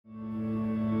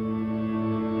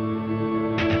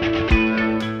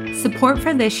Support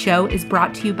for this show is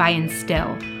brought to you by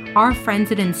Instill. Our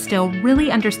friends at Instill really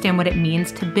understand what it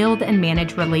means to build and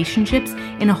manage relationships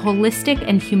in a holistic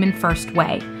and human-first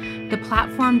way. The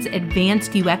platform's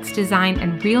advanced UX design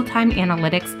and real-time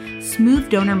analytics smooth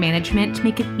donor management to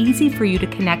make it easy for you to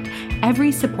connect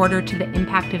every supporter to the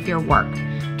impact of your work.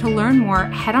 To learn more,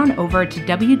 head on over to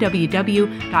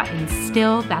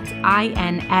www.instill, that's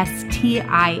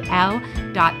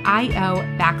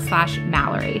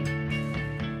instil.io/Mallory.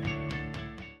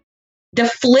 The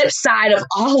flip side of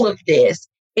all of this,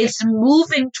 it's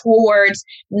moving towards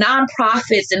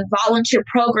nonprofits and volunteer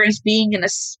programs being in a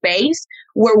space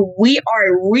where we are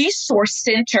a resource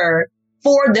center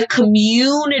for the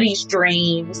community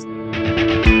streams.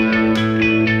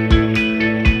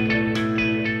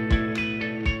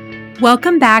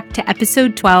 Welcome back to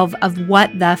episode 12 of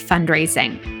What the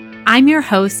Fundraising. I'm your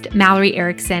host, Mallory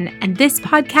Erickson, and this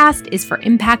podcast is for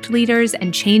impact leaders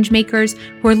and change makers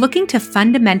who are looking to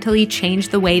fundamentally change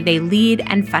the way they lead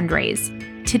and fundraise.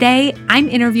 Today, I'm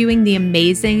interviewing the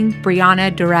amazing Brianna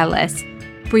Dorellis.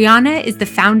 Brianna is the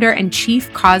founder and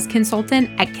chief cause consultant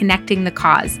at Connecting the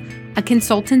Cause, a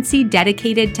consultancy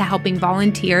dedicated to helping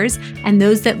volunteers and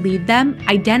those that lead them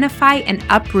identify and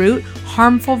uproot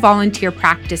harmful volunteer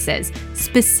practices,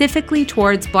 specifically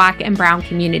towards Black and Brown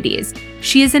communities.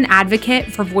 She is an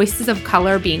advocate for voices of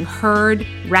color being heard,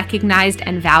 recognized,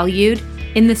 and valued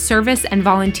in the service and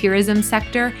volunteerism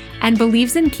sector, and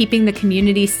believes in keeping the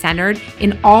community centered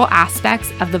in all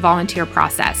aspects of the volunteer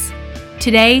process.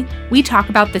 Today, we talk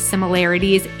about the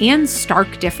similarities and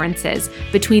stark differences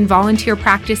between volunteer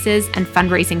practices and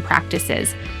fundraising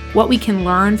practices, what we can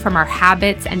learn from our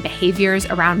habits and behaviors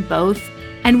around both,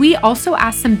 and we also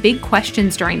ask some big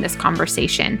questions during this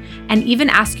conversation, and even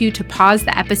ask you to pause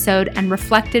the episode and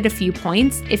reflect at a few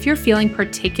points if you're feeling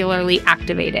particularly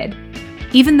activated.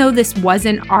 Even though this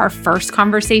wasn't our first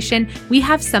conversation, we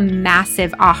have some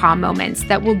massive aha moments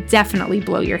that will definitely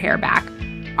blow your hair back.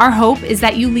 Our hope is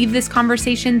that you leave this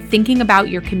conversation thinking about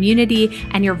your community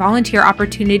and your volunteer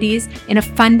opportunities in a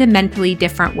fundamentally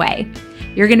different way.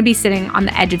 You're going to be sitting on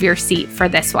the edge of your seat for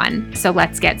this one, so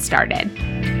let's get started.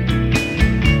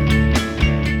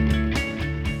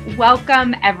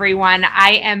 Welcome, everyone.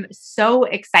 I am so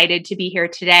excited to be here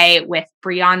today with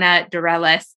Brianna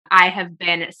Dorellis. I have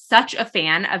been such a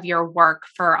fan of your work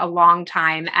for a long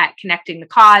time at Connecting the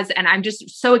Cause, and I'm just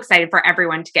so excited for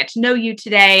everyone to get to know you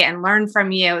today and learn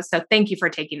from you. So thank you for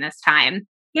taking this time.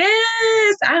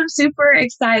 Yes, I'm super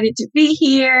excited to be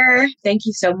here. Thank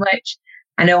you so much.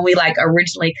 I know we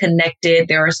originally connected.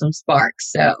 There were some sparks.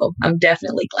 So I'm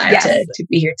definitely glad to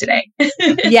be here today.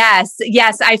 Yes.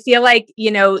 I feel like,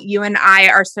 you and I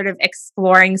are sort of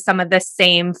exploring some of the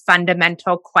same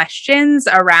fundamental questions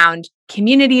around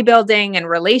community building and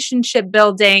relationship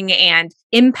building and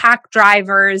impact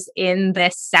drivers in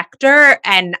this sector.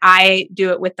 And I do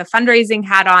it with the fundraising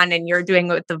hat on, and you're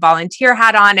doing it with the volunteer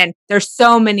hat on. And there's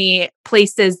so many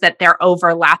places that they're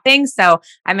overlapping. So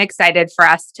I'm excited for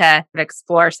us to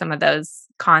explore some of those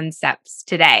concepts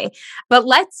today. But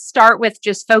let's start with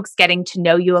just folks getting to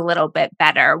know you a little bit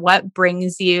better. What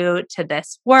brings you to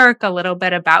this work, a little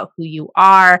bit about who you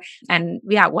are, and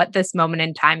what this moment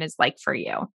in time is like for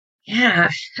you. Yeah.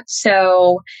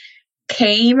 So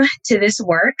came to this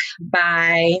work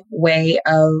by way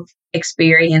of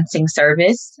experiencing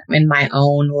service in my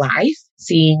own life,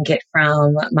 seeing it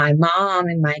from my mom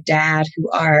and my dad, who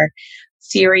are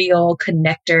serial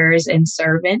connectors and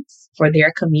servants for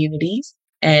their communities,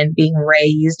 and being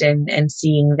raised and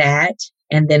seeing that.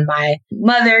 And then my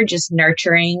mother just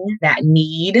nurturing that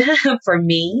need for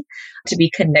me to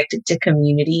be connected to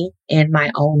community in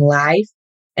my own life.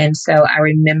 And so I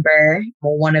remember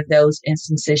one of those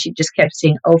instances, she just kept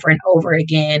saying over and over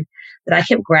again that I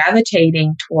kept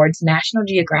gravitating towards National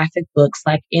Geographic books,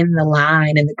 like in the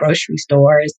line in the grocery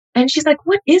stores. And she's like,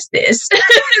 what is this?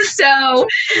 So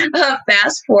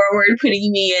fast forward,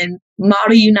 putting me in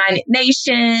Model United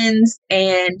Nations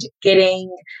and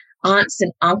getting aunts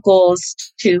and uncles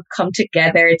to come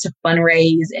together to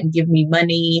fundraise and give me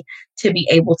money to be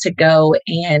able to go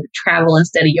and travel and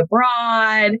study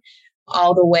abroad,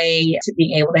 all the way to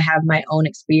being able to have my own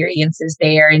experiences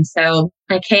there. And so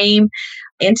I came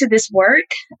into this work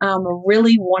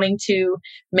really wanting to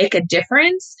make a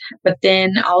difference, but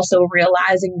then also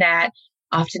realizing that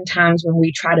oftentimes when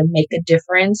we try to make a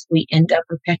difference, we end up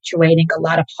perpetuating a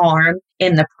lot of harm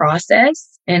in the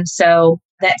process. And so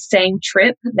that same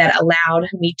trip that allowed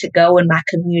me to go and my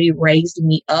community raised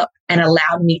me up and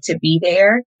allowed me to be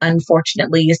there,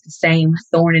 unfortunately, is the same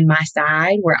thorn in my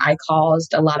side where I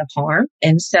caused a lot of harm.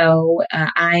 And so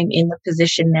I'm in the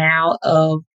position now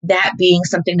of that being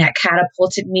something that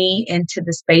catapulted me into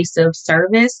the space of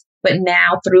service. But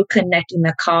now through connecting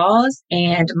the cause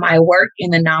and my work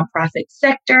in the nonprofit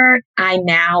sector, I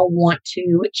now want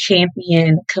to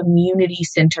champion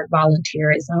community-centered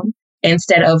volunteerism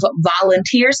instead of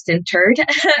volunteer-centered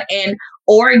and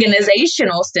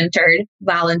organizational-centered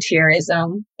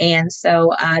volunteerism. And so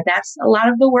that's a lot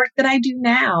of the work that I do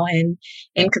now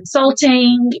in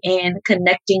consulting and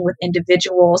connecting with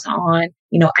individuals on,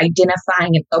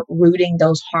 identifying and uprooting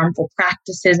those harmful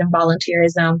practices in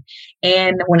volunteerism.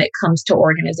 And when it comes to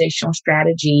organizational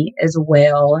strategy as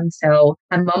well. And so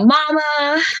I'm a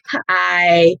mama.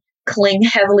 I cling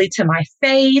heavily to my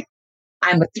faith.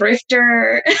 I'm a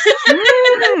thrifter.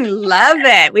 Love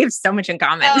it. We have so much in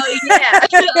common. Oh, yeah.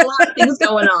 A lot of things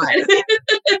going on.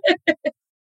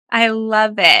 I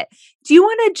love it. Do you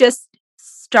want to just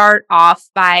start off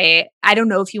by, I don't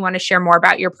know if you want to share more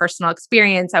about your personal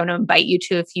experience. I want to invite you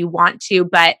to if you want to,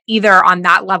 but either on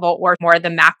that level or more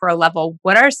the macro level,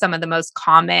 what are some of the most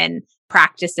common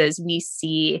practices we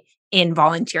see in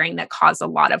volunteering that cause a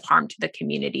lot of harm to the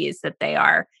communities that they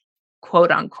are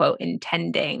quote unquote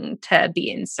intending to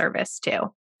be in service to?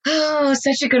 Oh,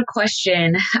 such a good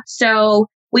question. So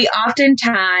we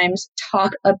oftentimes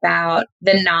talk about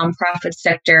the nonprofit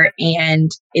sector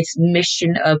and its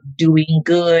mission of doing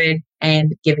good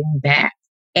and giving back.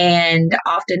 And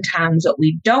oftentimes what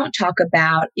we don't talk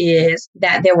about is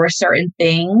that there were certain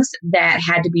things that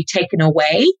had to be taken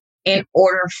away in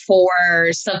order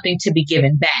for something to be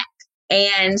given back.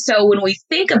 And so when we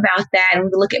think about that and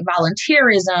we look at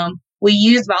volunteerism, we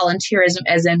use volunteerism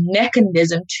as a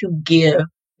mechanism to give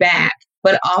back.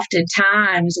 But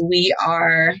oftentimes we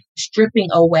are stripping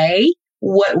away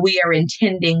what we are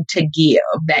intending to give,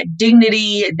 that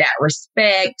dignity, that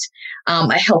respect,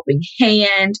 a helping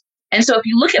hand. And so if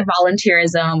you look at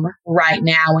volunteerism right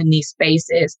now in these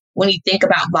spaces, when you think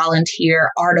about volunteer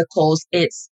articles,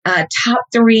 it's top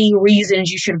 3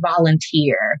 reasons you should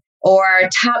volunteer, or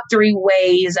top 3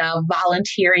 ways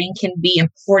volunteering can be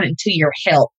important to your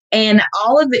health. And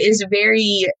all of it is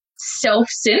very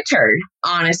self-centered,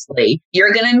 honestly.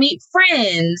 You're going to meet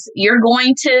friends. You're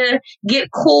going to get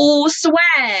cool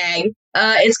swag.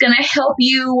 It's going to help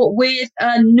you with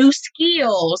new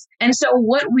skills. And so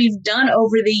what we've done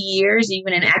over the years,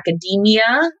 even in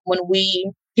academia, when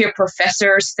we hear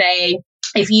professors say,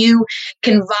 if you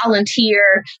can volunteer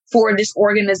for this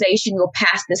organization, you'll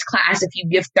pass this class if you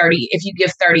give 30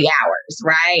 hours,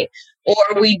 right? Or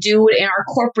we do it in our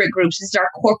corporate groups. This is our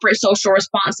corporate social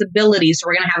responsibility. So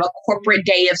we're going to have a corporate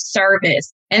day of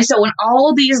service. And so in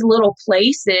all these little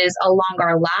places along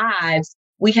our lives,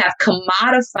 we have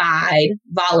commodified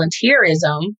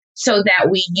volunteerism so that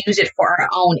we use it for our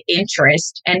own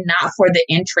interest and not for the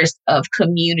interest of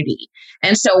community.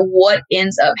 And so what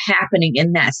ends up happening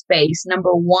in that space?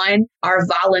 Number one, our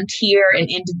volunteer and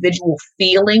individual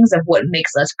feelings of what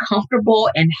makes us comfortable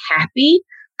and happy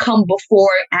come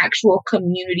before actual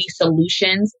community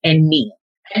solutions and needs.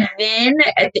 And then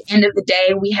at the end of the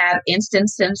day, we have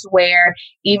instances where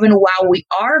even while we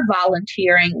are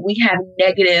volunteering, we have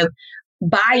negative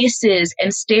biases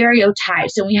and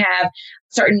stereotypes, and we have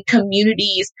certain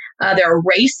communities, there are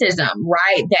racism,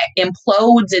 right, that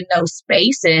implodes in those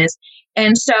spaces.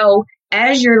 And so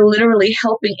as you're literally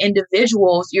helping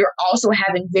individuals, you're also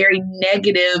having very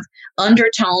negative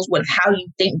undertones with how you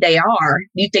think they are.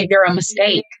 You think they're a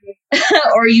mistake,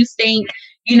 or you think,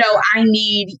 I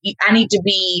need to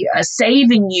be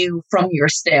saving you from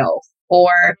yourself,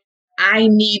 or I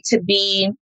need to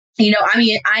be, I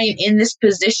am in this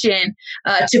position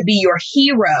to be your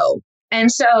hero. And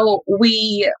so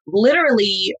we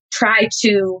literally try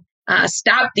to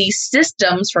stop these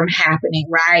systems from happening,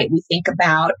 right? We think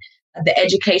about the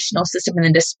educational system and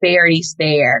the disparities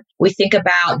there. We think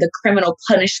about the criminal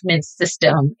punishment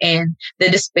system and the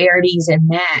disparities in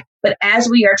that. But as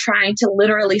we are trying to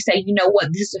literally say, you know what,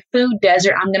 this is a food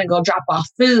desert, I'm going to go drop off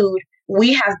food,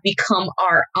 we have become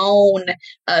our own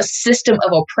system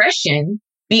of oppression,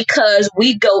 because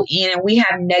we go in and we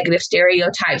have negative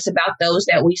stereotypes about those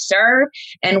that we serve,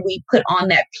 and we put on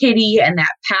that pity and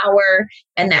that power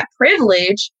and that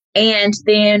privilege. And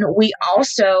then we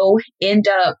also end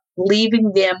up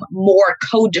leaving them more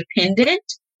codependent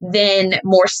than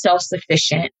more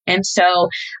self-sufficient. And so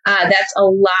that's a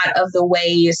lot of the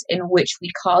ways in which we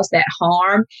cause that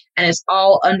harm. And it's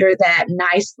all under that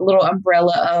nice little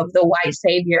umbrella of the white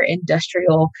savior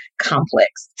industrial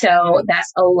complex. So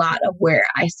that's a lot of where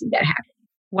I see that happening.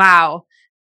 Wow.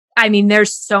 I mean,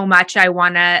 there's so much I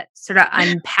want to sort of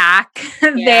unpack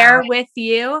Yeah. there with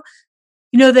you.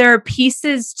 There are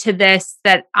pieces to this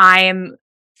that I'm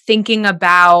thinking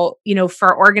about,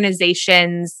 for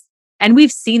organizations, and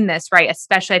we've seen this, right?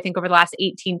 Especially I think over the last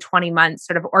 18, 20 months,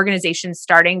 sort of organizations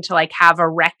starting to like have a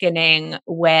reckoning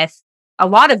with a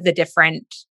lot of the different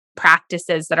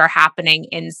practices that are happening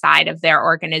inside of their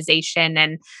organization.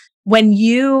 And when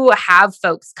you have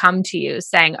folks come to you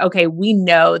saying, okay, we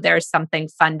know there's something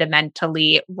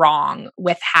fundamentally wrong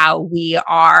with how we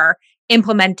are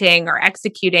implementing or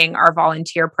executing our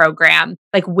volunteer program,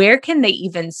 like where can they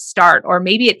even start? Or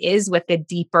maybe it is with a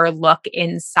deeper look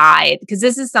inside, because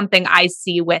this is something I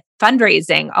see with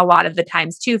fundraising a lot of the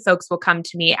times too. Folks will come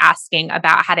to me asking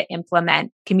about how to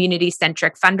implement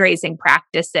community-centric fundraising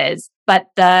practices, but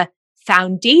the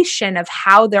foundation of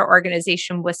how their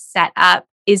organization was set up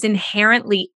is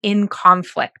inherently in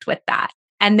conflict with that.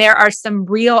 And there are some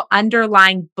real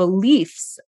underlying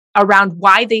beliefs around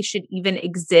why they should even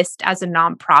exist as a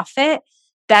nonprofit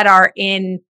that are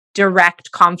in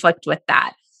direct conflict with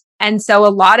that. And so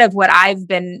a lot of what I've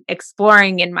been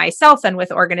exploring in myself and with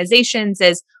organizations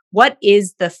is what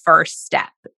is the first step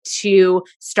to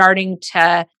starting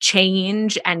to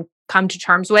change and come to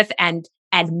terms with and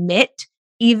admit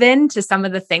even to some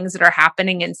of the things that are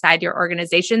happening inside your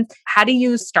organization? How do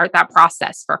you start that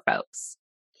process for folks?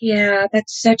 Yeah,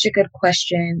 that's such a good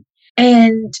question.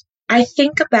 And I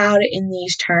think about it in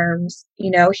these terms.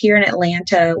 Here in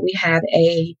Atlanta, we have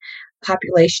a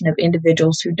population of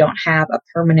individuals who don't have a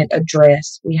permanent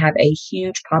address. We have a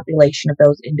huge population of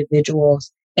those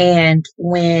individuals. And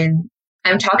when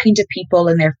I'm talking to people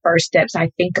in their first steps, I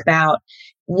think about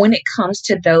when it comes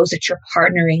to those that you're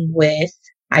partnering with.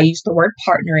 I use the word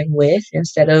partnering with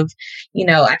instead of,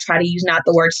 I try to use not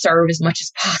the word serve as much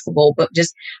as possible, but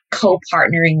just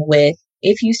co-partnering with.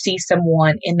 If you see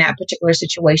someone in that particular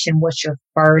situation, what's your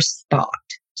first thought?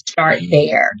 Start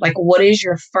there. Like, what is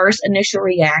your first initial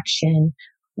reaction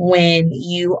when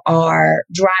you are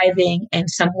driving and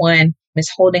someone is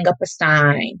holding up a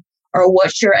sign? Or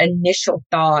what's your initial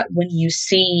thought when you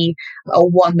see a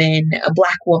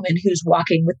Black woman who's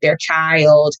walking with their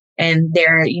child and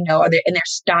they're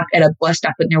stopped at a bus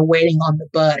stop and they're waiting on the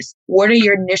bus? What are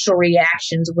your initial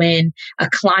reactions when a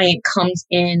client comes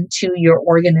into your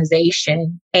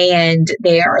organization and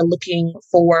they are looking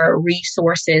for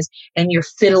resources and you're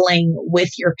fiddling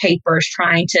with your papers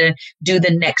trying to do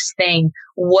the next thing?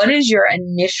 What is your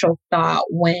initial thought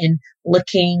when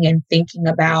looking and thinking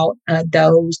about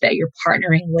those that you're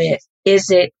partnering with? Is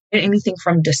it anything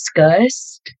from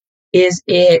disgust? Is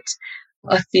it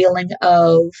a feeling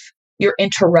of you're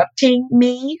interrupting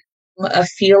me? A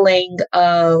feeling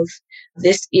of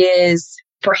this is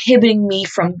prohibiting me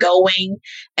from going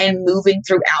and moving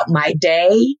throughout my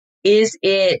day? Is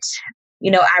it,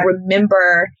 I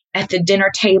remember at the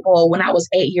dinner table when I was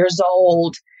 8 years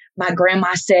old, my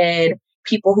grandma said,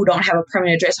 people who don't have a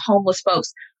permanent address, homeless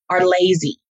folks, are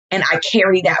lazy. And I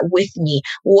carry that with me.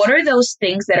 What are those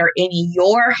things that are in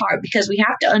your heart? Because we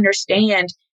have to understand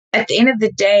at the end of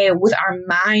the day, with our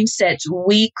mindsets,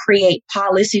 we create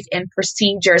policies and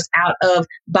procedures out of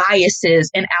biases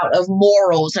and out of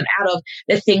morals and out of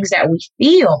the things that we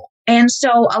feel. And so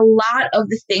a lot of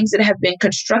the things that have been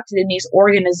constructed in these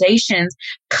organizations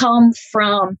come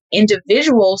from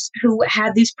individuals who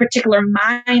have these particular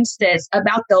mindsets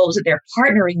about those that they're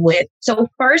partnering with. So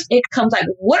first it comes like,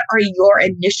 what are your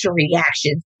initial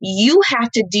reactions? You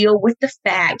have to deal with the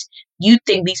fact you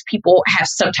think these people have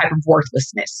some type of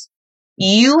worthlessness.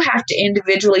 You have to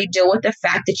individually deal with the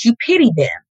fact that you pity them.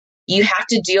 You have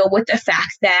to deal with the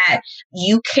fact that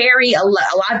you carry a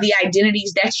lot of the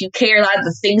identities that you carry, a lot of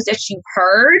the things that you've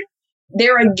heard,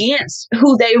 they're against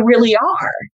who they really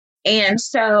are. And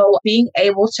so being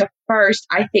able to first,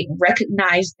 I think,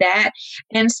 recognize that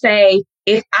and say,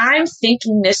 if I'm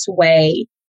thinking this way,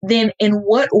 then in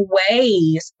what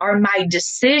ways are my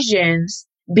decisions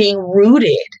being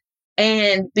rooted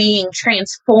and being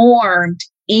transformed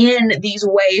in these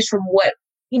ways from what,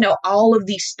 all of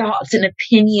these thoughts and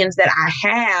opinions that I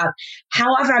have?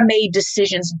 How have I made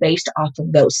decisions based off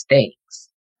of those things?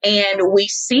 And we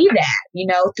see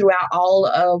that, throughout all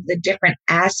of the different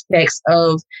aspects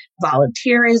of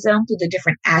volunteerism, through the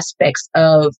different aspects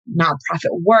of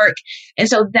nonprofit work. And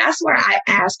so that's where I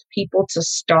ask people to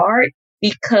start,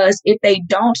 because if they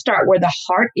don't start where the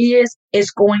heart is,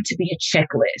 it's going to be a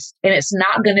checklist. And it's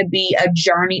not going to be a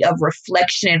journey of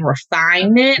reflection and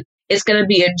refinement. It's going to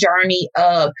be a journey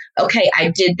of, okay,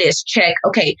 I did this, check.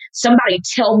 Okay, somebody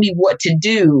tell me what to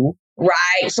do,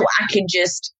 right? So I can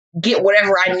just get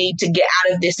whatever I need to get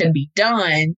out of this and be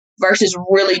done, versus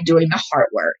really doing the hard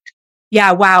work.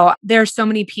 Yeah, wow. There's so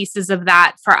many pieces of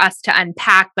that for us to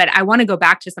unpack, but I want to go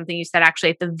back to something you said actually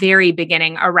at the very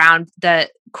beginning around the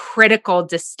critical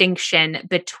distinction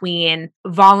between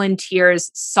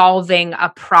volunteers solving a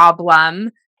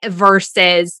problem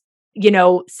versus,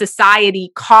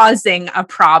 society causing a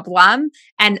problem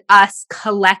and us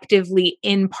collectively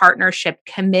in partnership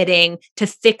committing to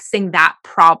fixing that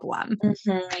problem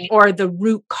Mm-hmm. or the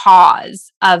root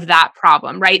cause of that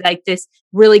problem, right? Like this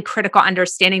really critical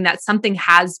understanding that something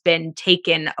has been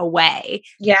taken away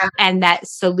Yeah. and that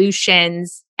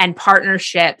solutions and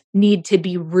partnership need to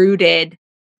be rooted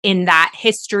in that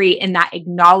history, in that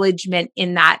acknowledgement,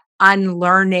 in that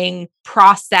unlearning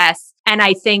process. And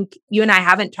I think you and I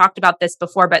haven't talked about this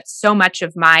before, but so much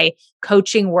of my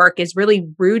coaching work is really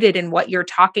rooted in what you're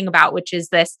talking about, which is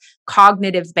this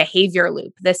cognitive behavior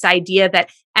loop, this idea that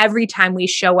every time we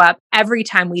show up, every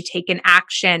time we take an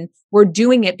action, we're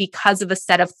doing it because of a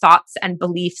set of thoughts and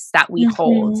beliefs that we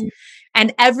hold. Mm-hmm.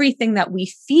 And everything that we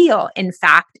feel, in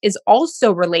fact, is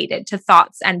also related to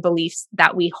thoughts and beliefs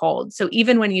that we hold. So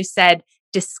even when you said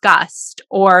disgust,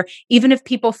 or even if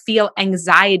people feel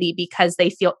anxiety because they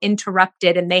feel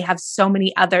interrupted and they have so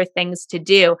many other things to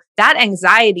do, that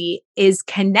anxiety is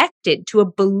connected to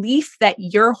a belief that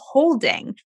you're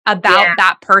holding about Yeah.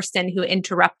 that person who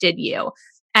interrupted you.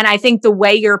 And I think the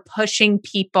way you're pushing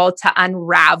people to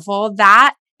unravel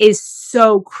that is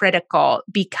so critical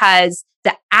because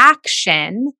the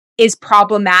action is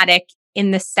problematic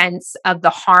in the sense of the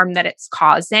harm that it's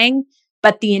causing,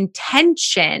 but the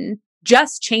intention,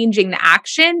 just changing the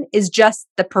action, is just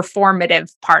the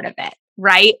performative part of it,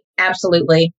 right?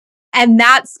 Absolutely. And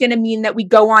that's going to mean that we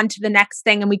go on to the next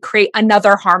thing and we create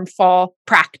another harmful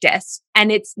practice.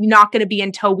 And it's not going to be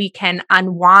until we can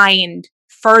unwind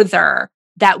further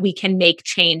that we can make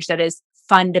change that is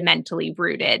fundamentally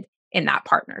rooted in that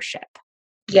partnership.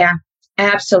 Yeah,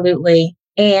 absolutely.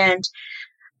 And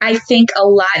I think a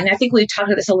lot, and I think we've talked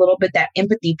about this a little bit, that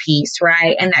empathy piece,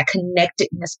 right? And that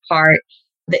connectedness part,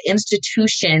 the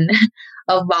institution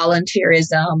of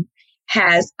volunteerism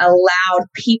has allowed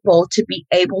people to be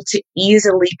able to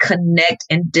easily connect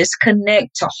and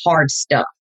disconnect to hard stuff.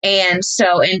 And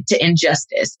so, and to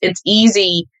injustice. It's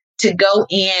easy to go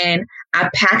in. I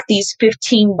packed these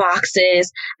 15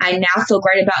 boxes. I now feel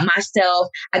great about myself.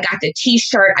 I got the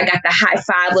t-shirt. I got the high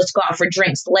five. Let's go out for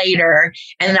drinks later.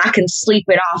 And then I can sleep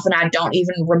it off and I don't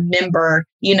even remember,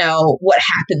 what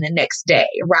happened the next day,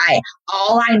 right?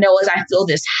 All I know is I feel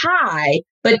this high,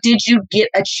 but did you get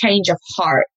a change of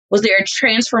heart? Was there a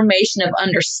transformation of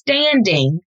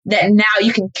understanding that now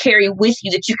you can carry with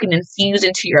you, that you can infuse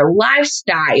into your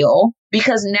lifestyle,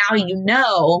 because now you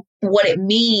know what it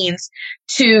means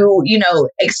to,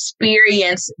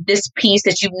 experience this piece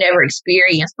that you've never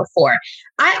experienced before.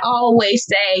 I always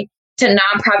say to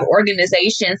nonprofit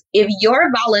organizations, if your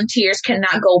volunteers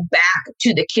cannot go back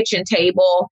to the kitchen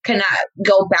table, cannot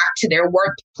go back to their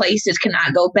workplaces,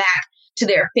 cannot go back to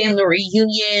their family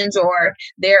reunions or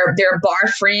their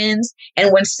bar friends.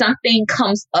 And when something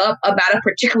comes up about a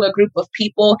particular group of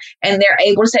people and they're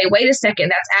able to say, wait a second,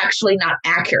 that's actually not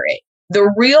accurate. The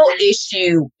real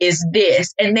issue is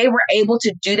this. And they were able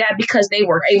to do that because they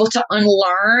were able to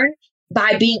unlearn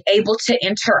by being able to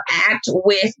interact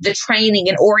with the training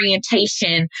and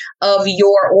orientation of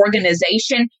your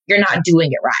organization. You're not doing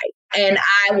it right. And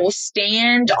I will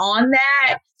stand on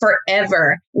that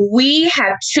forever. We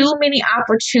have too many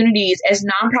opportunities as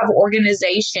nonprofit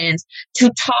organizations to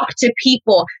talk to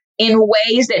people in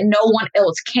ways that no one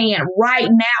else can. Right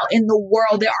now in the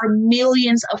world, there are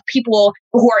millions of people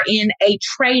who are in a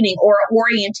training or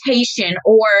orientation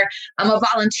or a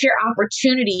volunteer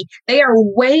opportunity. They are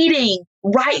waiting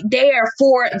right there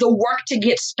for the work to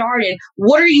get started.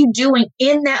 What are you doing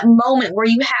in that moment where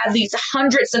you have these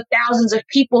hundreds of thousands of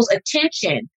people's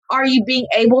attention? Are you being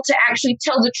able to actually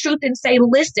tell the truth and say,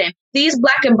 listen, these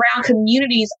Black and brown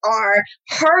communities are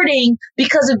hurting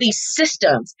because of these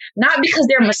systems, not because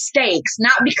they're mistakes,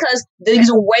 not because these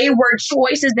wayward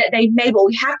choices that they've made, but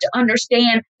we have to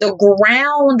understand the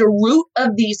ground root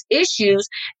of these issues.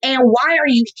 And why are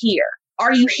you here?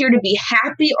 Are you here to be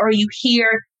happy, or are you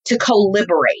here to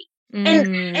co-liberate?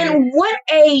 And what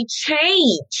a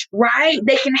change, right?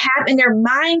 They can have in their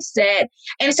mindset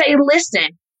and say,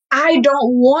 listen, I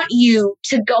don't want you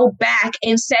to go back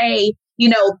and say,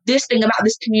 this thing about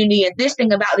this community and this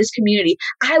thing about this community.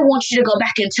 I want you to go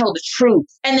back and tell the truth.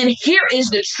 And then here is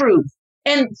the truth.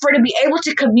 And for to be able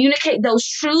to communicate those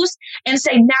truths and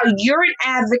say, now you're an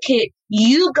advocate.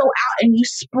 You go out and you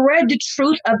spread the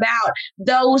truth about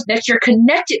those that you're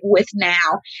connected with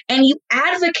now, and you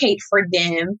advocate for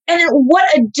them. And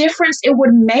what a difference it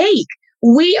would make.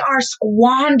 We are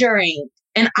squandering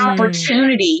an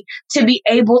opportunity to be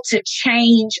able to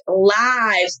change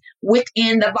lives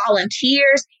within the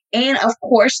volunteers and, of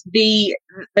course, the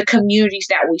communities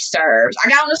that we serve. I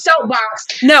got on the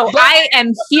soapbox. No, I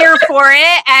am here for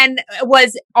it, and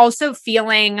was also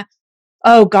feeling,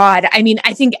 oh God, I mean,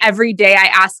 I think every day I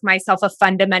ask myself a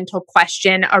fundamental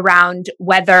question around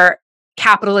whether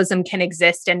capitalism can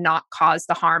exist and not cause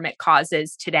the harm it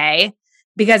causes today.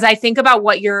 Because I think about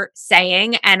what you're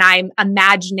saying, and I'm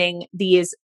imagining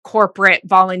these corporate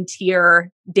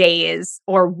volunteer days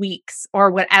or weeks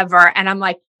or whatever. And I'm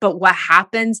like, but what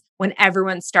happens when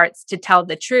everyone starts to tell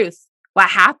the truth? What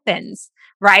happens?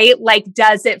 Right? Like,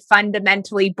 does it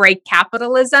fundamentally break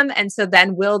capitalism? And so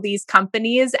then will these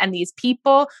companies and these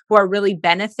people who are really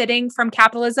benefiting from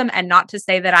capitalism, and not to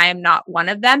say that I am not one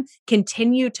of them,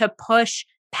 continue to push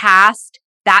past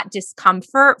that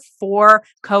discomfort for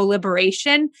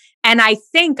co-liberation? And I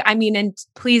think, I mean, and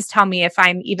please tell me if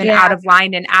I'm even out of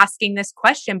line in asking this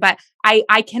question, but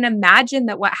I can imagine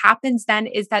that what happens then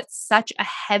is that such a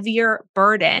heavier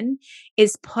burden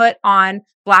is put on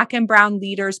Black and brown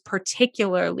leaders,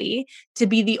 particularly, to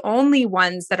be the only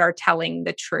ones that are telling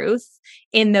the truth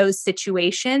in those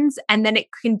situations. And then it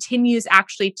continues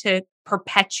actually to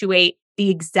perpetuate the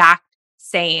exact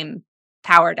same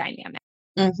power dynamic.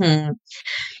 Mm-hmm.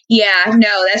 Yeah,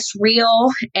 no, that's real.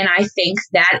 And I think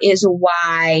that is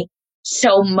why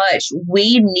so much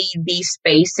we need these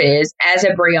spaces as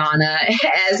a Brianna,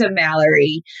 as a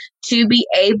Mallory, to be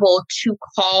able to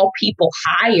call people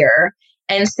higher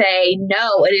and say,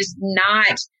 no, it is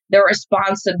not the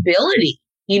responsibility,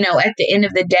 at the end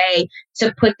of the day,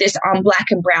 to put this on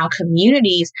Black and brown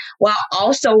communities, while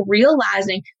also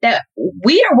realizing that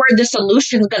we are where the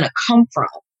solution is going to come from.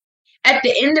 At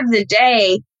the end of the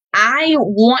day, I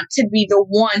want to be the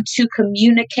one to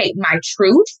communicate my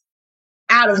truth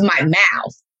out of my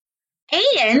mouth.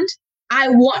 And I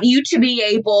want you to be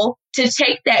able to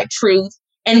take that truth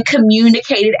and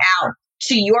communicate it out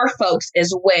to your folks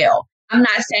as well. I'm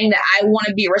not saying that I want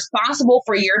to be responsible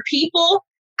for your people.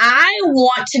 I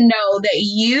want to know that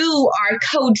you are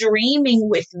co-dreaming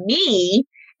with me.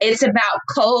 It's about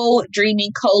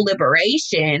co-dreaming,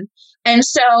 co-liberation. And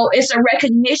so it's a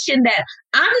recognition that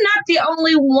I'm not the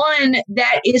only one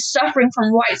that is suffering from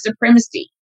white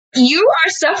supremacy. You are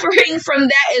suffering from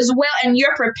that as well, and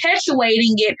you're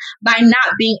perpetuating it by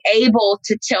not being able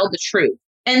to tell the truth.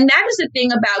 And that is the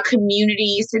thing about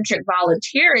community-centric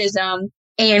volunteerism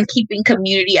and keeping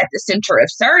community at the center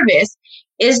of service,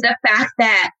 is the fact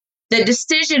that the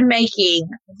decision-making,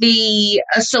 the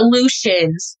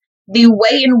solutions, the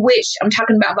way in which I'm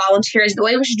talking about volunteers, the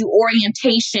way in which you do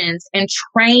orientations and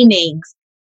trainings,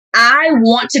 I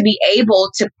want to be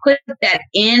able to put that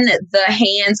in the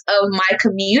hands of my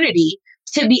community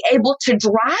to be able to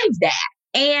drive that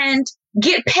and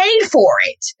get paid for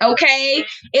it. Okay.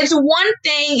 It's one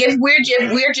thing if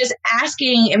we're just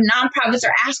asking, if nonprofits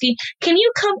are asking, can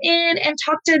you come in and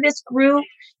talk to this group?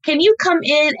 Can you come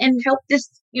in and help this,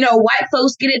 white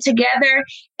folks get it together?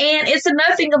 And it's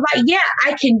another thing of like, yeah,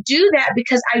 I can do that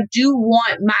because I do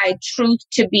want my truth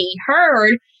to be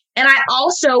heard. And I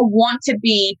also want to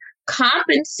be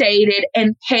compensated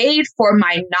and paid for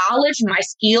my knowledge, my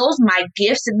skills, my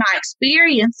gifts, and my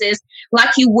experiences like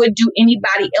you would do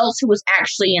anybody else who was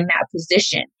actually in that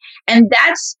position. And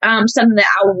that's something that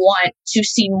I want to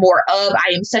see more of.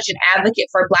 I am such an advocate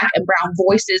for Black and brown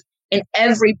voices in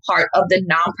every part of the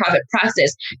nonprofit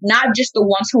process, not just the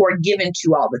ones who are given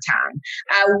to all the time.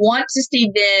 I want to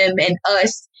see them and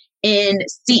us in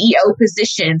CEO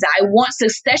positions. I want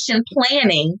succession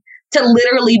planning to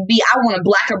literally be, I want a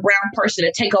Black or brown person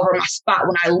to take over my spot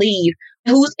when I leave,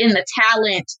 who's in the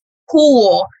talent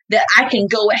pool that I can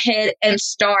go ahead and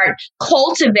start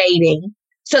cultivating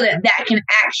so that that can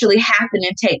actually happen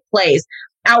and take place.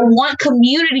 I want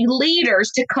community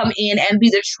leaders to come in and be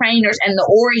the trainers and the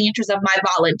orienters of my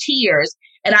volunteers.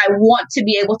 And I want to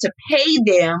be able to pay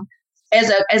them as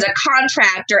a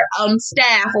contractor on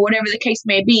staff or whatever the case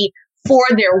may be for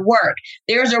their work.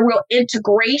 There's a real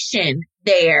integration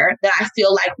there that I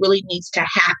feel like really needs to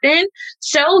happen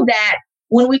so that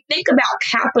when we think about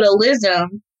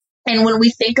capitalism and when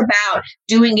we think about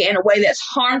doing it in a way that's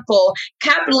harmful,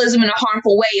 capitalism in a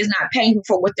harmful way is not paying people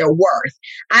for what they're worth.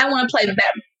 I want to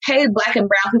pay Black and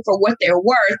brown people for what they're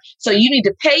worth. So you need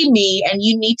to pay me and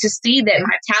you need to see that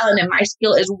my talent and my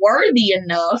skill is worthy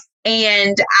enough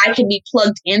and I can be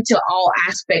plugged into all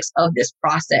aspects of this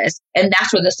process. And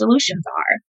that's where the solutions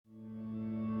are.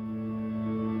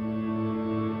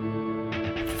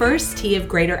 First Tee of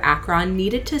Greater Akron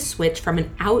needed to switch from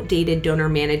an outdated donor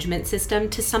management system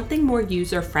to something more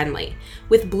user-friendly.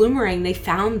 With Bloomerang, they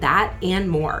found that and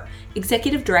more.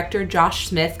 Executive Director Josh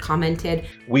Smith commented,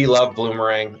 "We love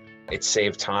Bloomerang. It's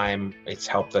saved time. It's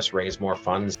helped us raise more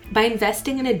funds." By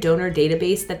investing in a donor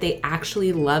database that they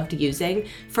actually loved using,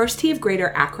 First Tee of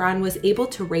Greater Akron was able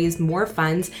to raise more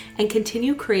funds and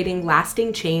continue creating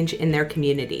lasting change in their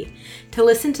community. To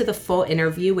listen to the full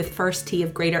interview with First Tee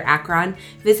of Greater Akron,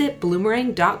 visit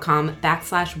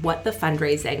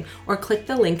bloomerang.com/whatthefundraising or click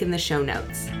the link in the show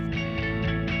notes.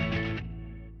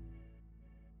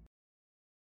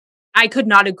 I could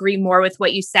not agree more with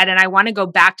what you said. And I want to go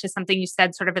back to something you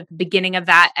said sort of at the beginning of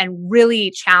that and really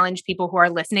challenge people who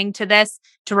are listening to this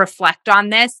to reflect on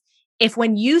this. If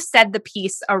when you said the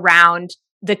piece around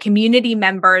the community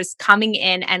members coming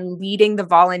in and leading the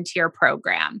volunteer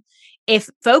program,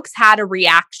 if folks had a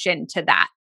reaction to that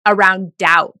around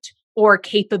doubt or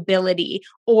capability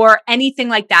or anything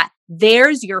like that,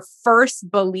 there's your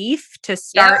first belief to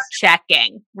start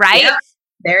checking, right? Yep.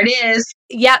 There it is.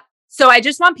 Yep. So I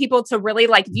just want people to really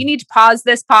if you need to pause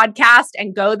this podcast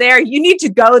and go there, you need to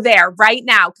go there right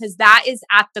now, because that is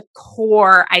at the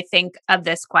core, I think, of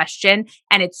this question.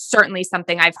 And it's certainly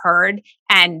something I've heard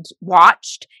and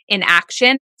watched in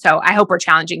action. So I hope we're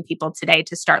challenging people today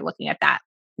to start looking at that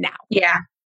now. Yeah,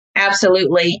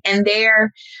 absolutely. And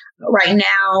there right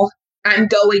now, I'm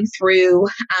going through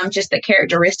just the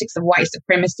characteristics of white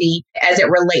supremacy as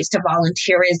it relates to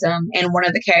volunteerism. And one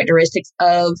of the characteristics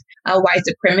of white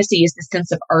supremacy is the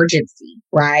sense of urgency,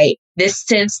 right? This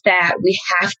sense that we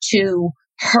have to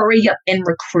hurry up and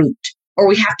recruit, or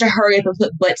we have to hurry up and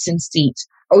put butts in seats,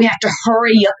 or we have to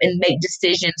hurry up and make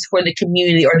decisions for the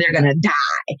community or they're going to die.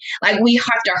 We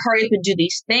have to hurry up and do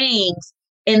these things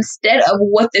instead of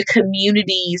what the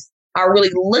communities are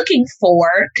really looking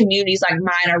for, communities like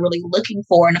mine are really looking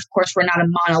for. And of course, we're not a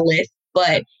monolith,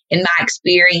 but in my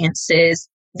experiences,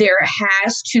 there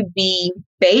has to be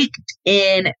baked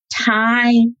in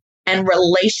time and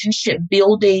relationship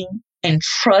building and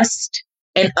trust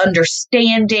and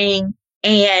understanding.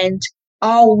 And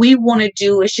all we want to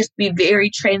do is just be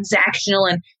very transactional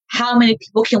and how many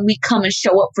people can we come and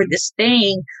show up for this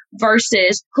thing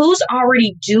versus who's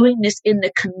already doing this in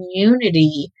the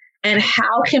community. And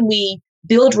how can we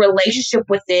build relationship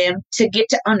with them to get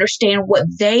to understand what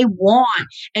they want?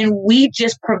 And we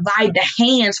just provide the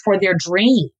hands for their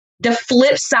dream. The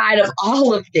flip side of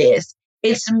all of this,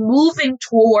 it's moving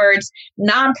towards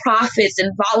nonprofits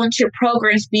and volunteer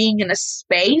programs being in a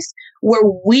space where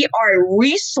we are a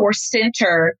resource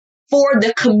center for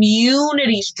the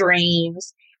community's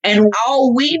dreams. And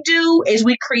all we do is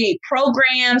we create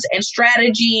programs and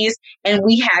strategies, and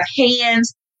we have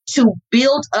hands to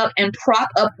build up and prop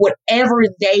up whatever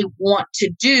they want to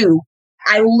do.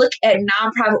 I look at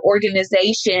nonprofit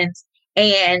organizations,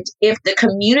 and if the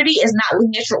community is not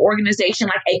looking at your organization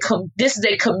like this is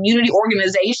a community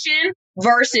organization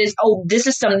versus, this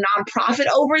is some nonprofit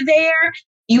over there,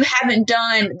 you haven't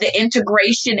done the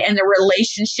integration and the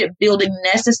relationship building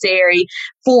necessary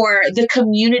for the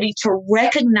community to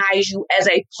recognize you as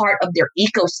a part of their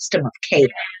ecosystem of care.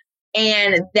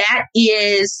 And I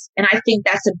think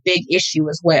that's a big issue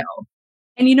as well.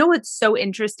 And you know what's so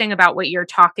interesting about what you're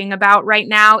talking about right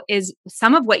now is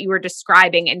some of what you were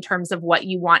describing in terms of what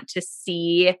you want to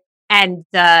see and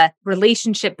the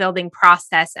relationship building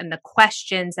process and the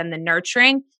questions and the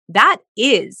nurturing. That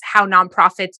is how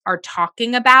nonprofits are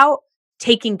talking about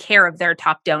taking care of their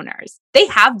top donors. They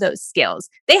have those skills.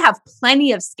 They have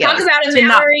plenty of skills. Talk about it,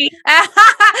 Mallory.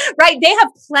 Right. They have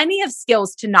plenty of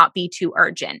skills to not be too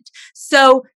urgent.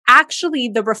 So actually,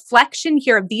 the reflection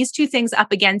here of these two things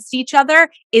up against each other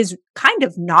is kind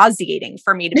of nauseating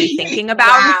for me to be thinking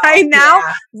about right now.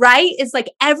 Yeah. Right? It's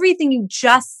like everything you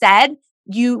just said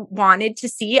you wanted to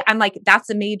see. I'm like,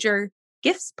 that's a major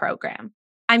gifts program.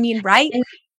 I mean, right?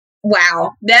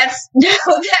 Wow.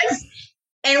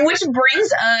 And which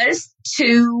brings us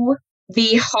to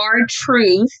the hard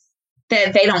truth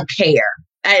that they don't care.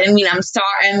 I mean, I'm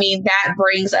sorry. I mean, that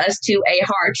brings us to a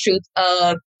hard truth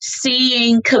of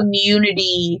seeing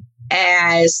community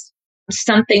as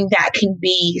something that can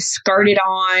be skirted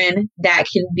on, that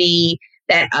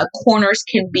corners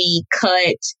can be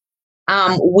cut.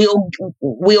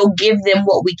 We'll give them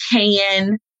what we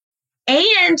can.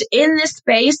 And in this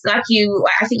space, I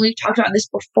think we've talked about this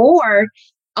before,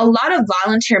 a lot of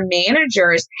volunteer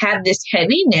managers have this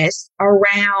heaviness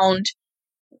around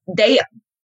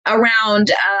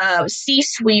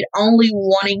C-suite only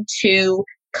wanting to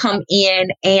come in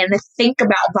and think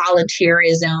about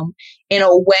volunteerism in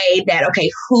a way that,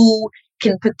 okay, who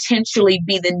can potentially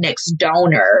be the next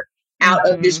donor? out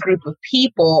of this group of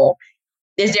people,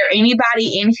 is there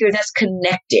anybody in here that's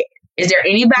connected? Is there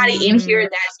anybody in here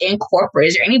that's in corporate?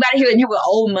 Is there anybody here in here with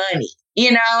old money,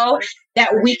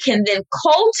 that we can then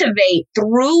cultivate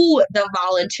through the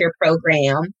volunteer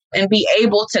program and be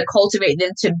able to cultivate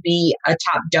them to be a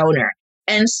top donor?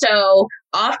 And so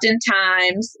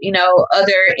oftentimes,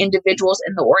 other individuals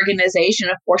in the organization,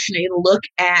 unfortunately, look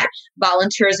at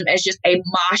volunteerism as just a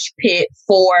mosh pit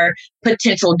for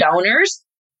potential donors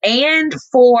and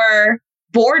for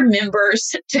board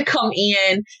members to come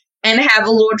in and have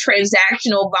a little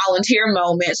transactional volunteer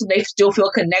moment so they still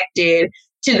feel connected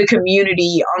to the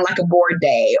community on like a board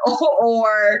day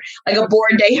or like a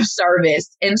board day of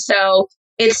service. And so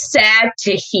it's sad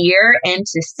to hear and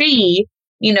to see,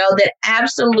 that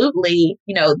absolutely,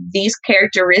 these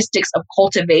characteristics of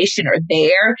cultivation are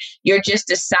there. You're just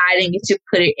deciding to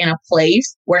put it in a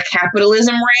place where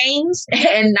capitalism reigns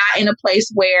and not in a place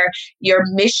where your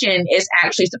mission is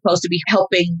actually supposed to be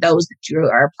helping those that you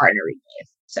are partnering with.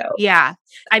 So, yeah,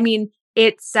 I mean,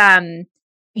 it's,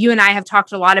 you and I have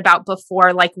talked a lot about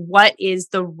before, like what is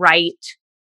the right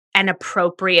and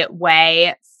appropriate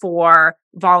way for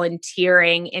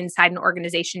volunteering inside an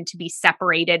organization to be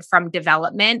separated from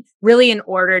development, really in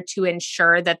order to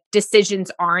ensure that decisions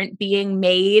aren't being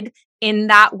made in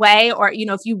that way. Or,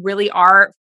 if you really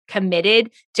are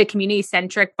committed to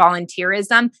community-centric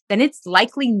volunteerism, then it's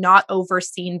likely not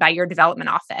overseen by your development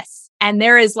office. And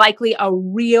there is likely a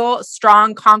real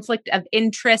strong conflict of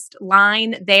interest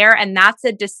line there. And that's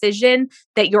a decision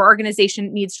that your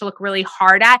organization needs to look really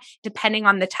hard at, depending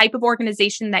on the type of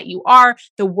organization that you are,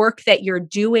 the work that you're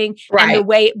doing, and the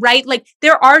way, right? Like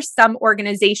there are some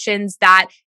organizations that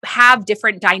have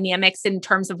different dynamics in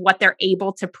terms of what they're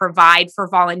able to provide for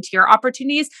volunteer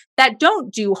opportunities that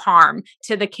don't do harm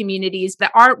to the communities, that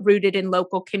aren't rooted in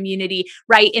local community,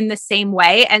 right, in the same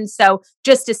way. And so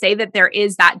just to say that there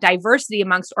is that diversity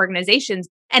amongst organizations,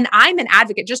 and I'm an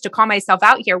advocate, just to call myself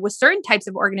out here, with certain types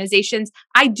of organizations,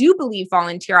 I do believe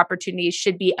volunteer opportunities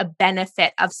should be a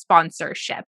benefit of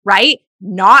sponsorship, right?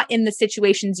 Not in the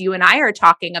situations you and I are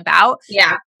talking about.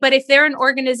 Yeah. But if they're an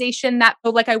organization that,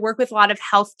 like I work with a lot of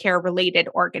healthcare related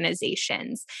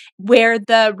organizations where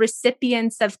the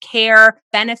recipients of care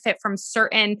benefit from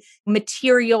certain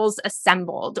materials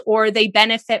assembled, or they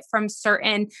benefit from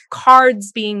certain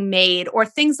cards being made, or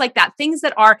things like that, things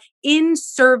that are in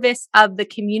service of the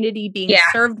community being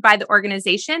served by the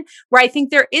organization, where I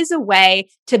think there is a way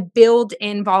to build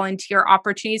in volunteer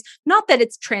opportunities. Not that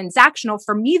it's transactional.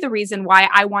 For me, the reason why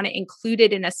I want to include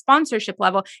it in a sponsorship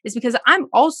level is because I'm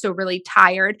also really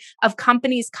tired of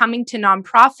companies coming to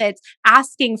nonprofits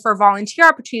asking for volunteer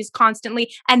opportunities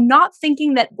constantly and not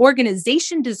thinking that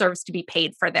organization deserves to be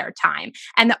paid for their time,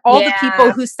 and that all the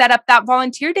people who set up that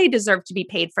volunteer day deserve to be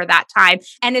paid for that time.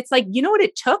 And it's like, you know what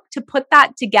it took to put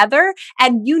that together?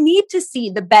 And you need to see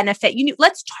the benefit.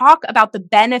 Let's talk about the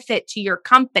benefit to your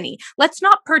company. Let's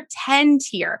not pretend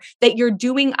here that you're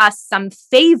doing us some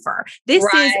favor. This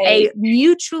is a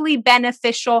mutually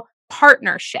beneficial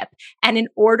partnership. And in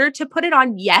order to put it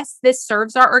on, yes, this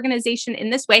serves our organization in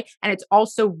this way, and it's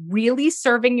also really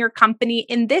serving your company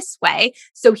in this way.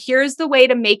 So here's the way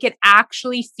to make it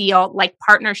actually feel like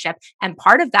partnership. And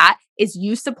part of that is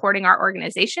you supporting our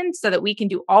organization so that we can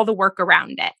do all the work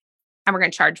around it. And we're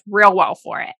going to charge real well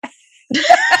for it.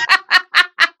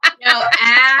 No,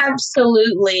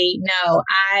 absolutely. No,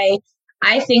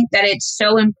 I think that it's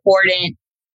so important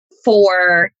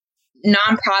for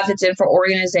nonprofits and for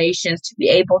organizations to be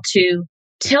able to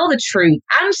tell the truth.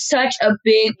 I'm such a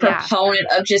big proponent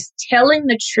of just telling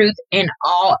the truth in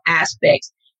all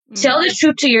aspects. Tell the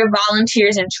truth to your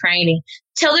volunteers in training.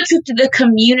 Tell the truth to the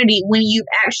community when you've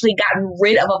actually gotten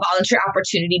rid of a volunteer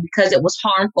opportunity because it was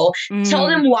harmful. Tell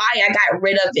them why I got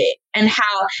rid of it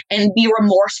and be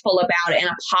remorseful about it and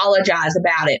apologize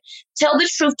about it. Tell the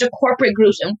truth to corporate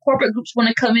groups, and corporate groups want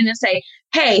to come in and say,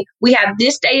 hey, we have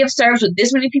this day of service with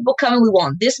this many people coming. We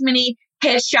want this many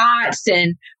headshots,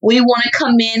 and we want to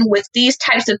come in with these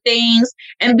types of things,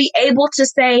 and be able to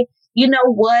say, you know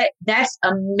what? That's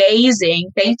amazing.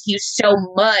 Thank you so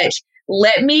much.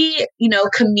 Let me,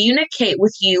 communicate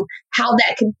with you how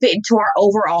that can fit into our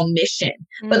overall mission.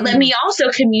 But let me also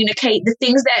communicate the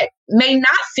things that may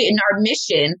not fit in our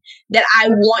mission that I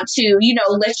want to,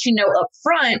 let you know up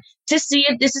front to see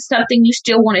if this is something you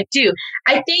still want to do.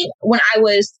 I think when I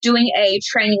was doing a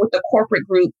training with a corporate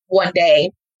group one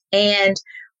day, and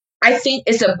I think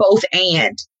it's a both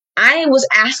and. I was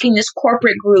asking this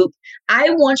corporate group, I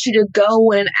want you to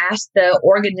go and ask the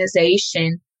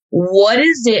organization, what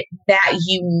is it that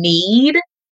you need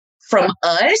from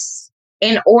us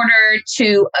in order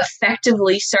to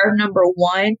effectively serve number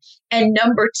one? And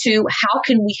number two, how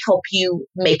can we help you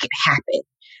make it happen?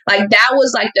 Like that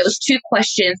was like those two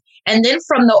questions. And then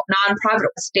from the nonprofit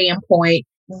standpoint,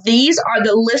 these are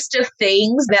the list of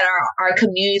things that our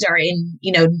communities are in,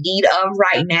 need of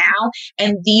right now.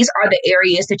 And these are the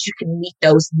areas that you can meet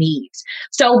those needs.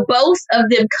 So both of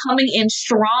them coming in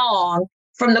strong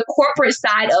from the corporate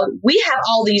side of, we have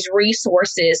all these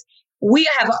resources. We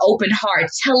have an open heart.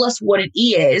 Tell us what it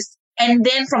is. And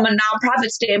then from a nonprofit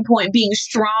standpoint, being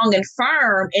strong and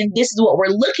firm, and this is what we're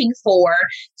looking for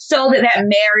so that that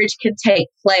marriage can take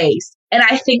place. And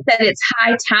I think that it's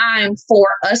high time for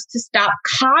us to stop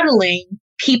coddling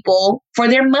people for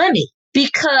their money.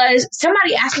 Because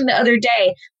somebody asked me the other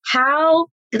day,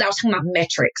 because I was talking about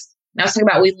metrics. And I was talking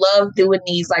about, we love doing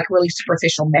these like really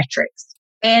superficial metrics.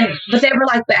 But they were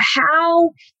like, but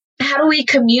how do we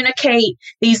communicate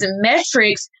these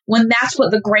metrics when that's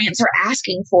what the grants are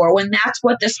asking for, when that's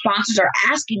what the sponsors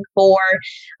are asking for,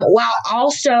 while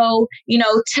also,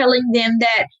 telling them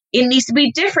that it needs to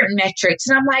be different metrics.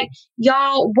 And I'm like,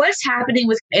 y'all, what's happening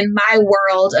in my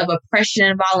world of oppression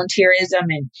and volunteerism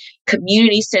and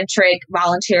community-centric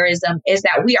volunteerism is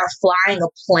that we are flying a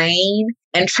plane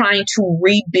and trying to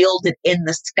rebuild it in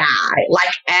the sky,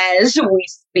 like as we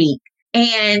speak.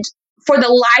 And for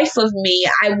the life of me,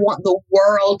 I want the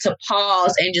world to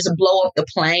pause and just blow up the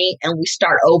plane and we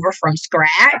start over from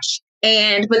scratch.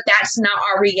 But that's not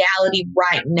our reality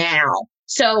right now.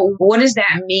 So what does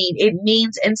that mean? It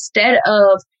means instead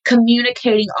of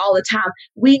communicating all the time,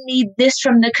 we need this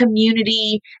from the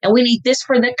community and we need this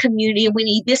for the community and we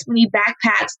need this many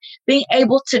backpacks, being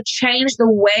able to change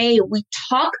the way we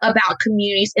talk about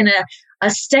communities in a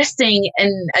assessing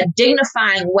and a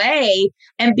dignifying way,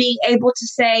 and being able to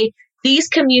say, these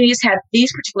communities have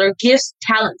these particular gifts,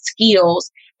 talents, skills,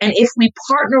 and if we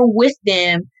partner with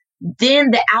them,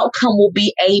 then the outcome will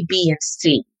be A, B, and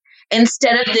C.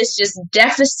 Instead of this just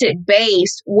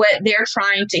deficit-based, what they're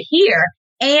trying to hear.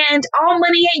 And all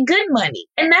money ain't good money.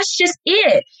 And that's just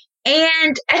it.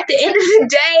 And at the end of the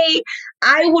day,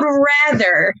 I would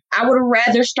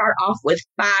rather start off with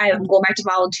 5, going back to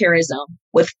volunteerism,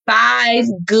 with 5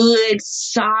 good,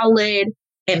 solid,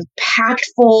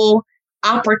 impactful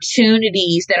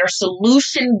opportunities that are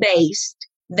solution-based,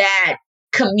 that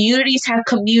communities have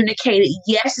communicated,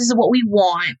 yes, this is what we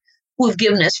want, who have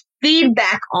given us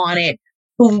feedback on it,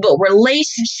 who've built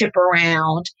relationship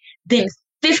around, then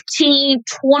 15,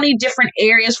 20 different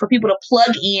areas for people to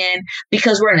plug in,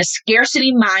 because we're in a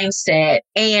scarcity mindset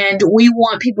and we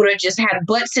want people to just have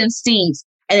butts in seats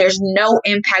and there's no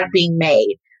impact being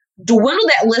made. Dwindle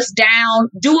that list down,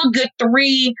 do a good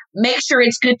 3, make sure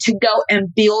it's good to go,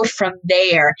 and build from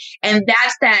there. And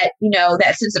that's that,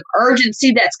 that sense of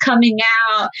urgency that's coming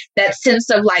out, that sense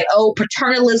of like, oh,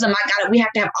 paternalism, we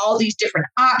have to have all these different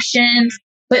options.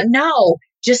 But no,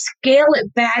 just scale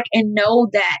it back and know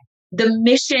that the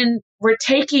mission, we're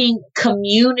taking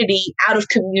community out of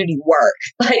community work.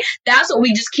 Like that's what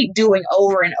we just keep doing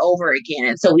over and over again.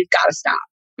 And so we've got to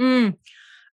stop.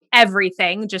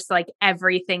 Everything, just like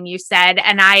everything you said.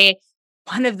 And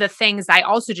one of the things I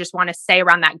also just want to say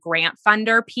around that grant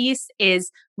funder piece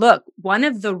is, look, one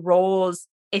of the roles,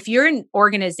 if you're an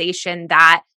organization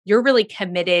that you're really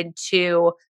committed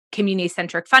to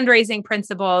community-centric fundraising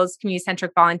principles,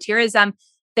 community-centric volunteerism,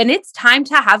 then it's time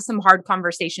to have some hard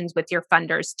conversations with your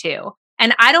funders too.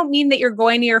 And I don't mean that you're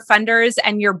going to your funders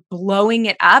and you're blowing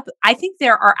it up. I think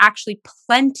there are actually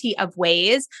plenty of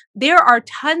ways. There are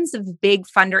tons of big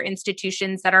funder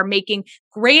institutions that are making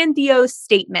grandiose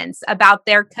statements about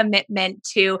their commitment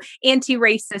to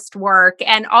anti-racist work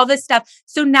and all this stuff.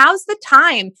 So now's the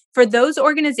time for those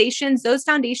organizations, those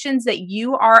foundations that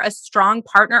you are a strong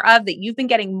partner of, that you've been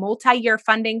getting multi-year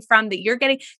funding from, that you're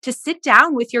getting to sit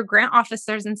down with your grant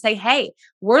officers and say, hey,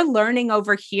 we're learning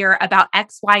over here about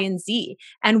X, Y, and Z.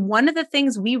 And one of the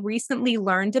things we recently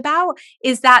learned about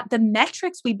is that the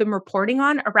metrics we've been reporting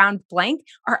on around blank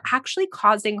are actually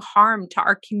causing harm to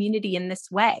our community in this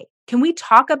way. Can we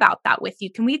talk about that with you?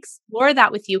 Can we explore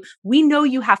that with you? We know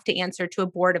you have to answer to a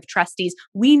board of trustees.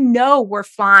 We know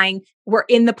we're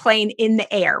in the plane in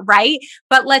the air, right?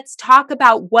 But let's talk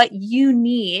about what you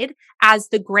need as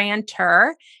the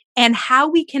grantor and how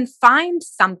we can find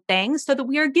something so that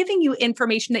we are giving you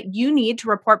information that you need to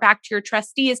report back to your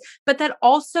trustees, but that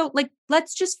also, like,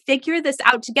 let's just figure this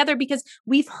out together because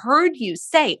we've heard you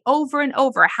say over and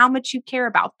over how much you care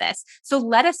about this. So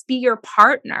let us be your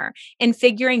partner in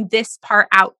figuring this part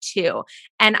out too.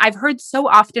 And I've heard so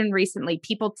often recently,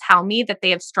 people tell me that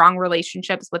they have strong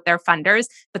relationships with their funders,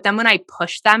 but then when I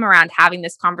push them around having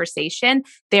this conversation,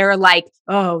 they're like,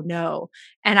 oh no.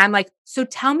 And I'm like, so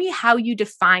tell me how you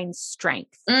define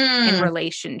strength in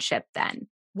relationship then.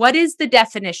 What is the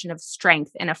definition of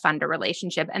strength in a funder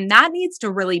relationship? And that needs to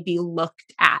really be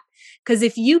looked at. Because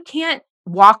if you can't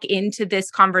walk into this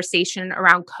conversation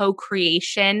around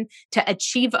co-creation to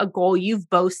achieve a goal you've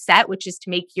both set, which is to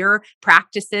make your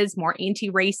practices more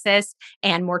anti-racist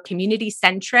and more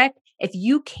community-centric, if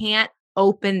you can't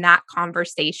open that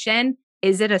conversation,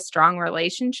 is it a strong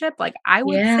relationship? Like, I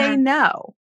would say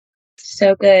no.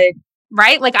 So good.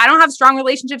 Right? Like, I don't have strong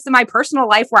relationships in my personal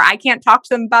life where I can't talk to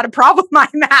them about a problem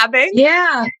I'm having.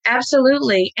 Yeah,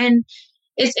 absolutely. And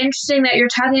it's interesting that you're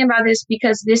talking about this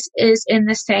because this is in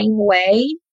the same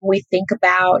way we think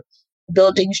about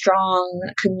building strong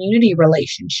community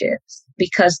relationships,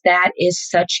 because that is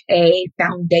such a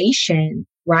foundation,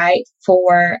 right,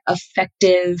 for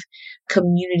effective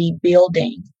community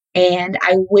building. And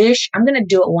I wish, I'm going to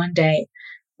do it one day,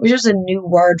 which is a new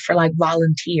word for like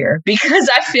volunteer, because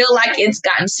I feel like it's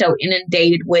gotten so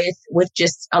inundated with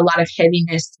just a lot of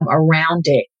heaviness around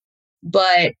it.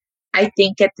 But I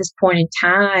think at this point in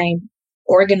time,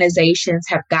 organizations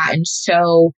have gotten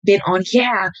so bent on,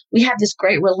 we have this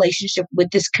great relationship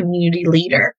with this community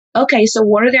leader. Okay, so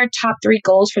what are their top 3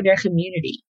 goals for their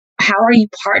community? How are you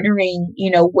partnering,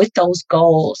 with those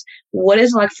goals? What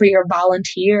is it like for your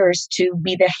volunteers to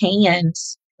be the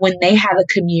hands when they have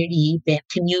a community event?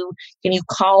 Can you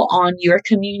call on your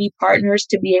community partners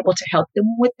to be able to help them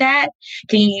with that?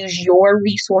 Can you use your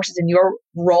resources and your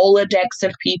Rolodex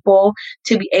of people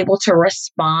to be able to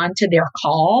respond to their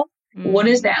call? What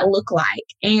does that look like?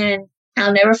 And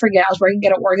I'll never forget, I was working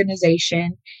at an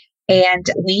organization and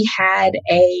we had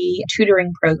a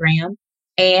tutoring program,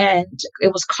 and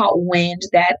it was caught wind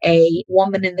that a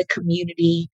woman in the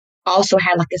community also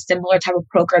had like a similar type of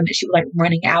program that she was like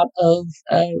running out of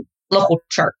a local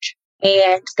church.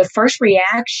 And the first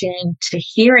reaction to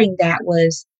hearing that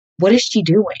was, what is she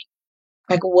doing?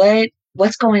 Like,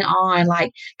 what's going on?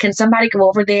 Like, can somebody go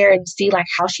over there and see like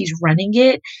how she's running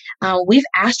it? We've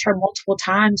asked her multiple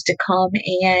times to come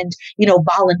and,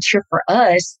 volunteer for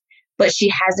us, but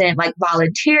she hasn't like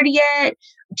volunteered yet.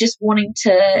 Just wanting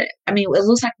to, it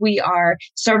looks like we are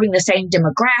serving the same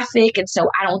demographic. And so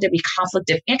I don't want there to be conflict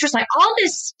of interest. Like, all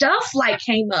this stuff like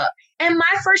came up. And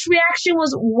my first reaction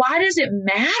was, why does it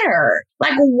matter?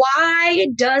 Like, why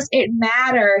does it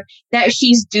matter that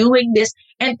she's doing this?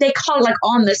 And they call it like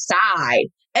on the side,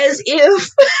 as if,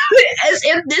 as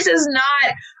if this is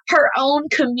not her own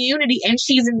community and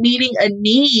she's meeting a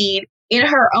need in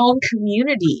her own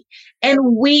community. And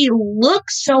we look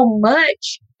so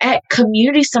much at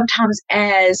community sometimes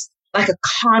as like a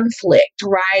conflict,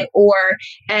 right? Or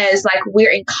as like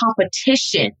we're in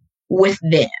competition with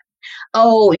them.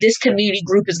 Oh, this community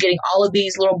group is getting all of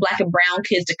these little Black and brown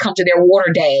kids to come to their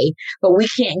water day, but we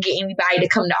can't get anybody to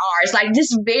come to ours. Like this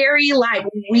very like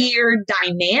weird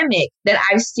dynamic that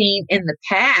I've seen in the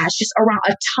past, just around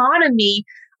autonomy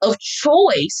of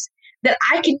choice, that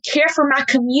I can care for my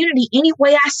community any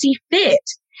way I see fit.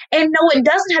 And no, it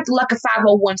doesn't have to look like a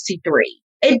 501c3.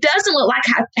 It doesn't look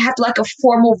like have to like a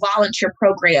formal volunteer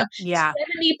program. Yeah.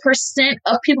 70%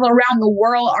 of people around the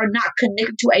world are not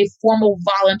connected to a formal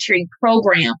volunteering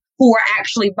program who are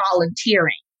actually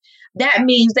volunteering. That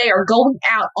means they are going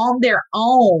out on their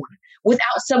own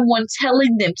without someone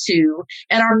telling them to,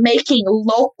 and are making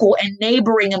local and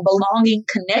neighboring and belonging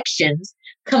connections,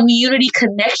 community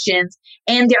connections,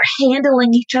 and they're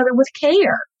handling each other with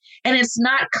care. And it's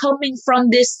not coming from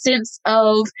this sense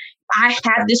of, I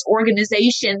have this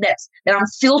organization that I'm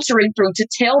filtering through to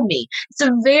tell me. It's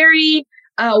a very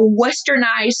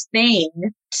westernized thing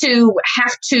to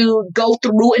have to go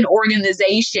through an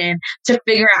organization to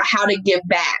figure out how to give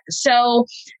back. So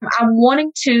I'm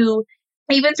wanting to,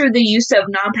 even through the use of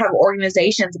nonprofit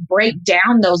organizations, break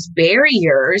down those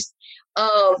barriers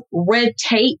of red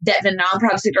tape that the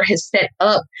nonprofit sector has set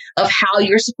up of how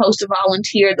you're supposed to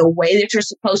volunteer, the way that you're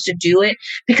supposed to do it,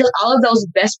 because all of those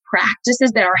best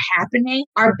practices that are happening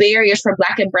are barriers for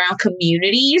Black and brown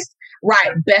communities,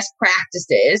 right? Best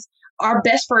practices are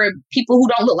best for people who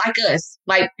don't look like us,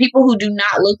 like people who do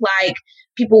not look like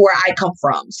people where I come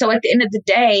from. So at the end of the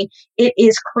day, it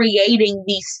is creating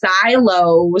these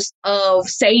silos of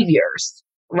saviors,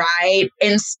 right?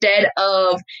 Instead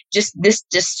of just this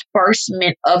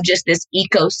disbursement of just this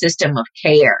ecosystem of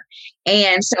care.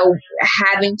 And so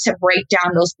having to break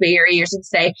down those barriers and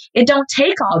say, it don't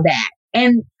take all that.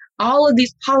 And all of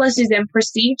these policies and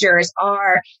procedures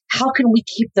are, how can we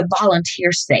keep the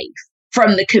volunteers safe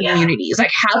from the communities?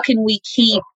 Like, how can we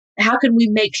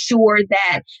make sure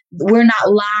that we're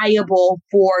not liable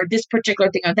for this particular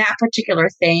thing or that particular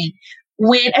thing?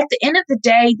 When at the end of the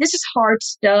day, this is hard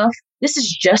stuff. This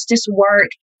is justice work.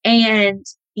 And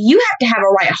you have to have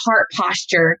a right heart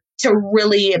posture to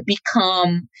really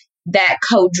become that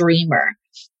co-dreamer.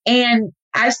 And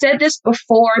I've said this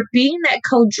before, being that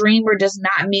co-dreamer does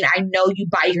not mean I know you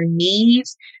by your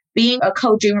needs. Being a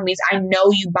co-dreamer means I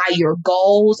know you by your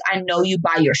goals. I know you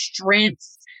by your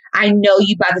strengths. I know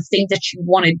you by the things that you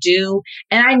want to do.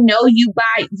 And I know you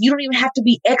by, you don't even have to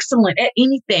be excellent at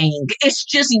anything. It's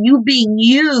just you being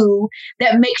you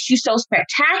that makes you so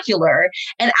spectacular.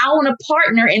 And I want to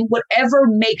partner in whatever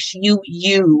makes you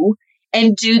you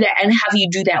and do that and have you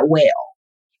do that well.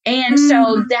 And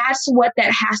so that's what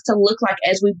that has to look like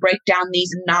as we break down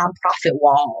these nonprofit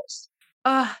walls.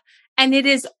 And it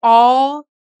is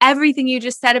everything you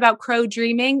just said about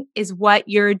co-dreaming is what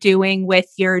you're doing with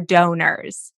your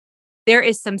donors. There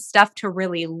is some stuff to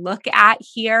really look at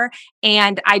here.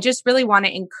 And I just really want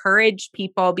to encourage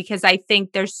people, because I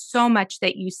think there's so much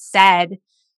that you said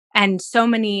and so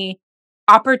many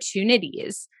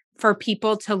opportunities for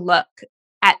people to look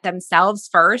at themselves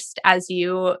first, as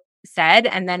you said,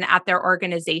 and then at their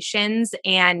organizations.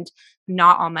 And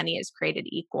not all money is created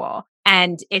equal.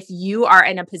 And if you are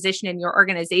in a position in your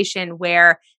organization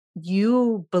where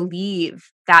you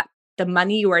believe that the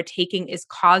money you are taking is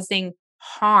causing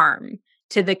harm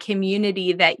to the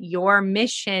community that your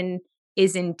mission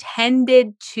is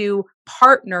intended to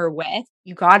partner with,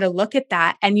 you got to look at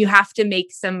that and you have to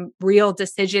make some real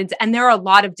decisions. And there are a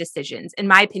lot of decisions. In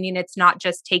my opinion, it's not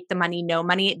just take the money, no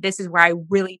money. This is where I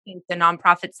really think the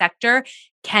nonprofit sector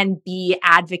can be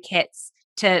advocates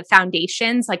to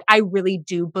foundations. Like, I really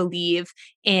do believe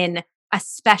in,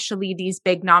 especially these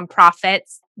big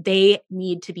nonprofits, they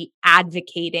need to be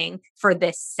advocating for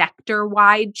this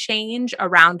sector-wide change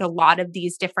around a lot of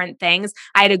these different things.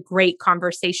 I had a great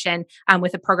conversation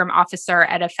with a program officer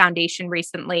at a foundation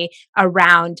recently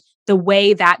around the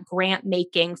way that grant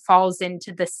making falls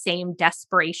into the same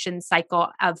desperation cycle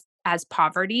as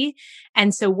poverty.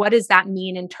 And so what does that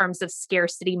mean in terms of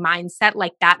scarcity mindset?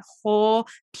 Like that whole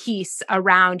piece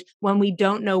around when we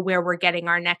don't know where we're getting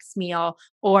our next meal,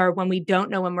 or when we don't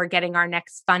know when we're getting our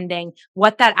next funding,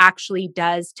 what that actually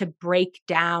does to break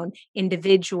down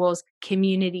individuals,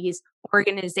 communities,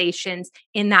 organizations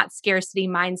in that scarcity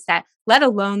mindset, let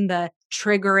alone the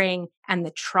triggering and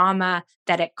the trauma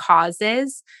that it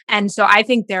causes. And so I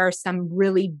think there are some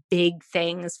really big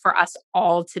things for us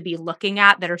all to be looking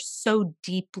at that are so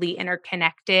deeply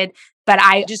interconnected. But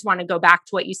I just want to go back to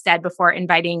what you said before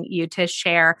inviting you to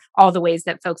share all the ways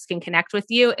that folks can connect with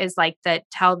you, is like the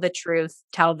tell the truth,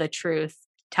 tell the truth,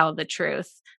 tell the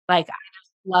truth. Like, I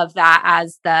just love that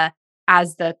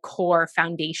as the core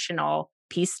foundational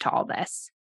piece to all this.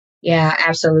 Yeah,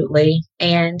 absolutely.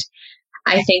 And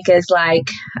I think is like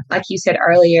you said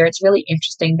earlier, it's really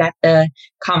interesting that the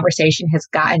conversation has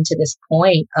gotten to this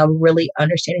point of really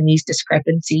understanding these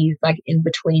discrepancies, like in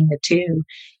between the two.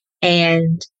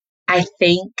 And I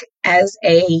think as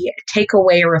a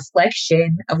takeaway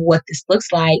reflection of what this looks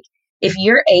like, if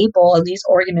you're able, and these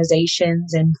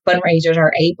organizations and fundraisers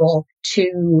are able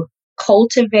to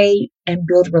cultivate and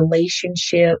build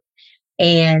relationship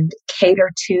and cater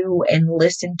to and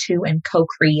listen to and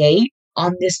co-create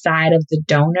on this side of the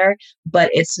donor, but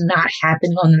it's not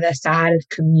happening on the side of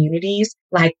communities,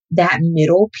 like that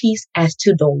middle piece as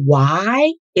to the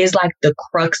why is like the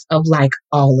crux of like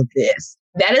all of this.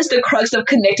 That is the crux of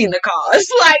connecting the cause.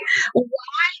 Like, why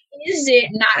is it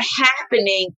not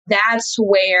happening? That's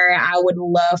where I would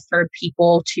love for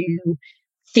people to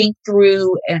think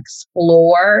through and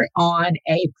explore on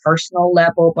a personal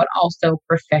level, but also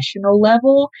professional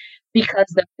level, because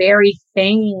the very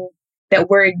thing that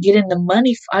we're getting the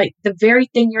money for, the very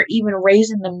thing you're even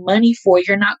raising the money for,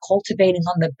 you're not cultivating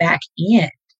on the back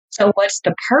end. So what's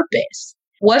the purpose?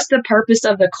 What's the purpose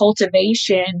of the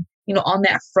cultivation, on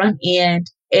that front end,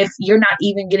 if you're not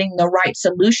even getting the right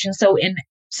solution? So in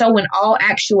all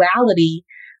actuality,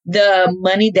 the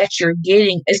money that you're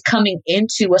getting is coming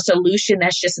into a solution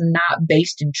that's just not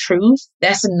based in truth,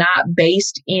 that's not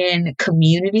based in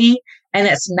community, and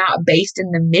that's not based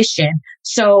in the mission.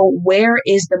 So where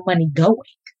is the money going?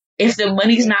 If the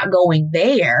money's not going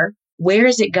there, where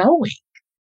is it going?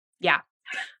 Yeah.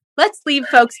 let's leave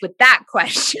folks with that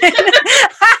question.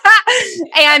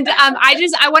 And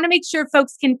I want to make sure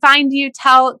folks can find you,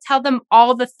 tell them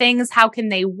all the things, how can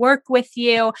they work with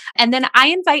you? And then I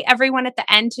invite everyone at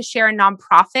the end to share a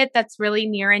nonprofit that's really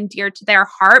near and dear to their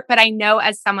heart. But I know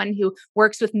as someone who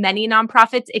works with many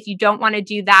nonprofits, if you don't want to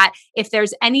do that, if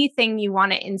there's anything you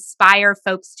want to inspire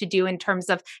folks to do in terms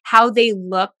of how they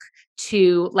look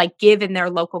to like give in their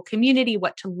local community,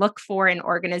 what to look for in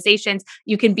organizations,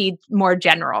 you can be more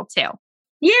general too.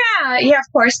 Yeah,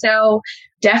 of course. So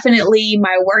definitely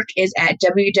my work is at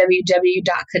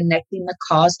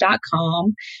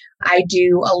www.connectingthecause.com. I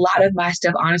do a lot of my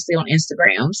stuff, honestly, on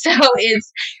Instagram. So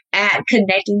it's at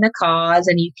Connecting the Cause,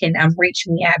 and you can reach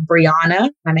me at Brianna,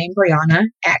 my name Brianna,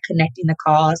 at Connecting the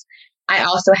Cause. I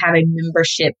also have a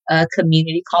membership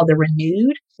community called The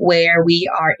Renewed, where we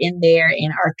are in there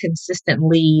and are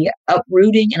consistently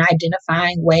uprooting and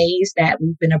identifying ways that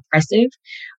we've been oppressive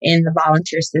in the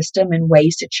volunteer system and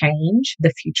ways to change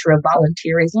the future of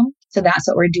volunteerism. So that's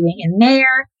what we're doing in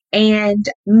there. And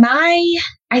I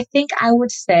think I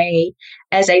would say,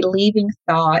 as a leaving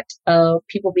thought of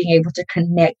people being able to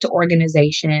connect to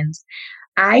organizations,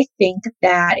 I think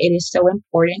that it is so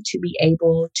important to be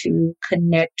able to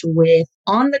connect with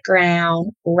on the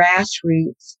ground,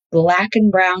 grassroots, Black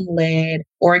and Brown led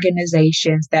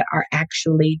organizations that are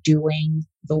actually doing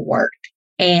the work.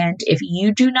 And if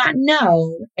you do not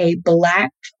know a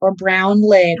Black or Brown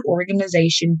led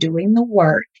organization doing the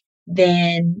work,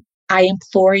 then I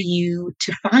implore you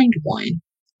to find one,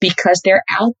 because they're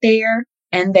out there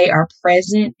and they are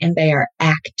present and they are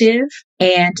active.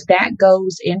 And that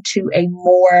goes into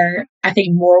more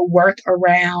work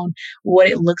around what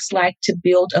it looks like to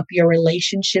build up your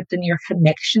relationships and your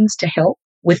connections to help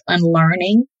with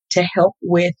unlearning, to help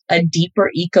with a deeper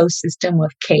ecosystem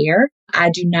of care. I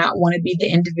do not want to be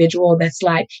the individual that's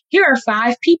like, here are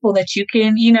 5 people that you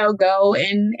can, go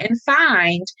and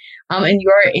find in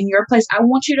your place. I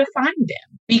want you to find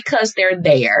them because they're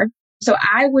there. So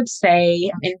I would say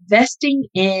investing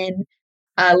in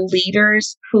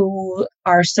leaders who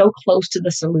are so close to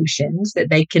the solutions that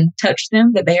they can touch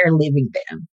them, that they are living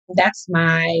them. That's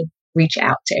my reach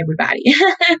out to everybody.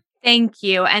 Thank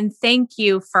you. And thank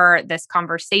you for this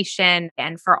conversation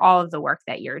and for all of the work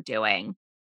that you're doing.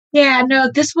 Yeah, no,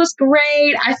 this was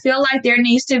great. I feel like there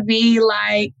needs to be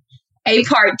like a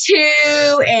part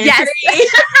 2 and 3.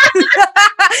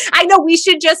 I know we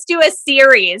should just do a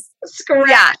series.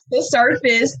 Scratch the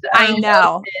surface. I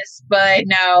know. But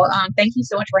no, thank you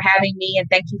so much for having me, and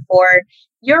thank you for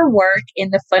your work in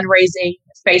the fundraising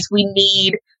space. We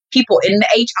need people in the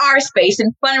HR space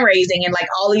and fundraising and like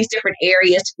all these different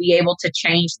areas to be able to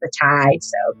change the tide.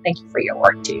 So thank you for your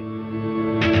work too.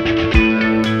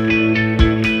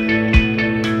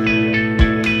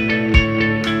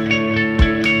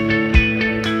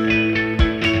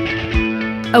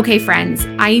 Okay, friends,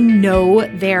 I know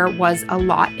there was a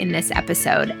lot in this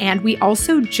episode, and we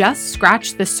also just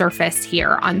scratched the surface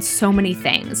here on so many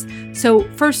things. So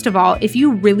first of all, if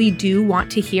you really do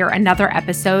want to hear another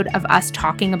episode of us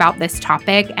talking about this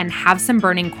topic and have some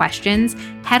burning questions,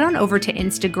 head on over to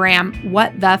Instagram,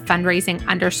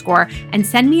 @whatthefundraising_, and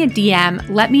send me a DM.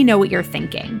 Let me know what you're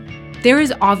thinking. There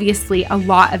is obviously a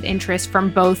lot of interest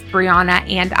from both Brianna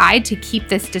and I to keep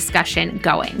this discussion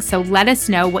going, so let us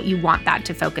know what you want that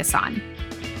to focus on.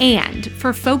 And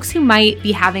for folks who might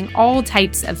be having all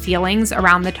types of feelings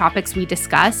around the topics we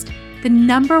discussed, the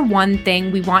number one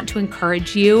thing we want to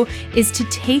encourage you is to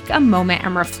take a moment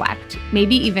and reflect,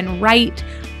 maybe even write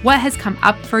what has come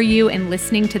up for you in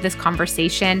listening to this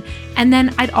conversation. And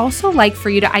then I'd also like for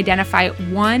you to identify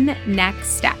one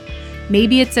next step.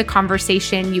 Maybe it's a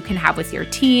conversation you can have with your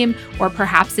team, or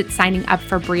perhaps it's signing up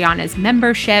for Brianna's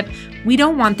membership. We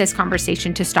don't want this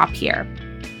conversation to stop here.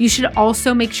 You should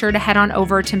also make sure to head on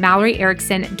over to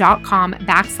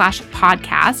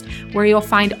MalloryErickson.com/podcast, where you'll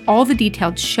find all the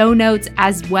detailed show notes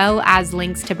as well as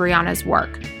links to Brianna's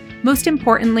work. Most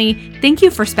importantly, thank you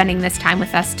for spending this time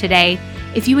with us today.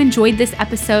 If you enjoyed this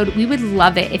episode, we would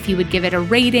love it if you would give it a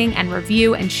rating and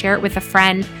review and share it with a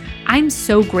friend. I'm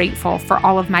so grateful for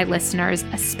all of my listeners,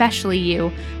 especially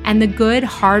you, and the good,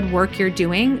 hard work you're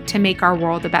doing to make our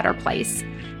world a better place.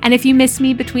 And if you miss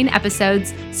me between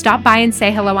episodes, stop by and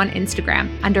say hello on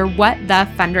Instagram under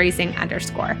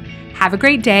 @whatthefundraising_. Have a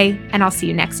great day, and I'll see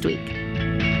you next week.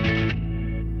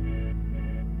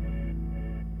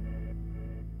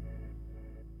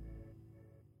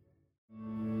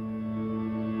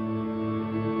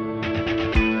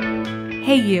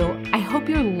 Hey you, I hope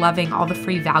you're loving all the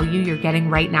free value you're getting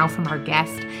right now from our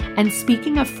guest. And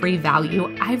speaking of free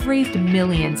value, I've raised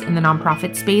millions in the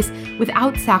nonprofit space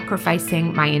without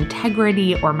sacrificing my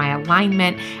integrity or my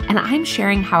alignment, and I'm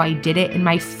sharing how I did it in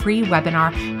my free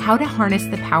webinar, How to Harness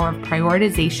the Power of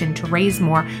Prioritization to Raise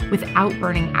More Without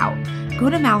Burning Out. Go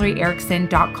to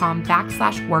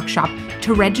MalloryErickson.com/workshop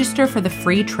to register for the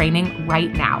free training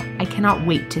right now. I cannot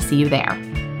wait to see you there.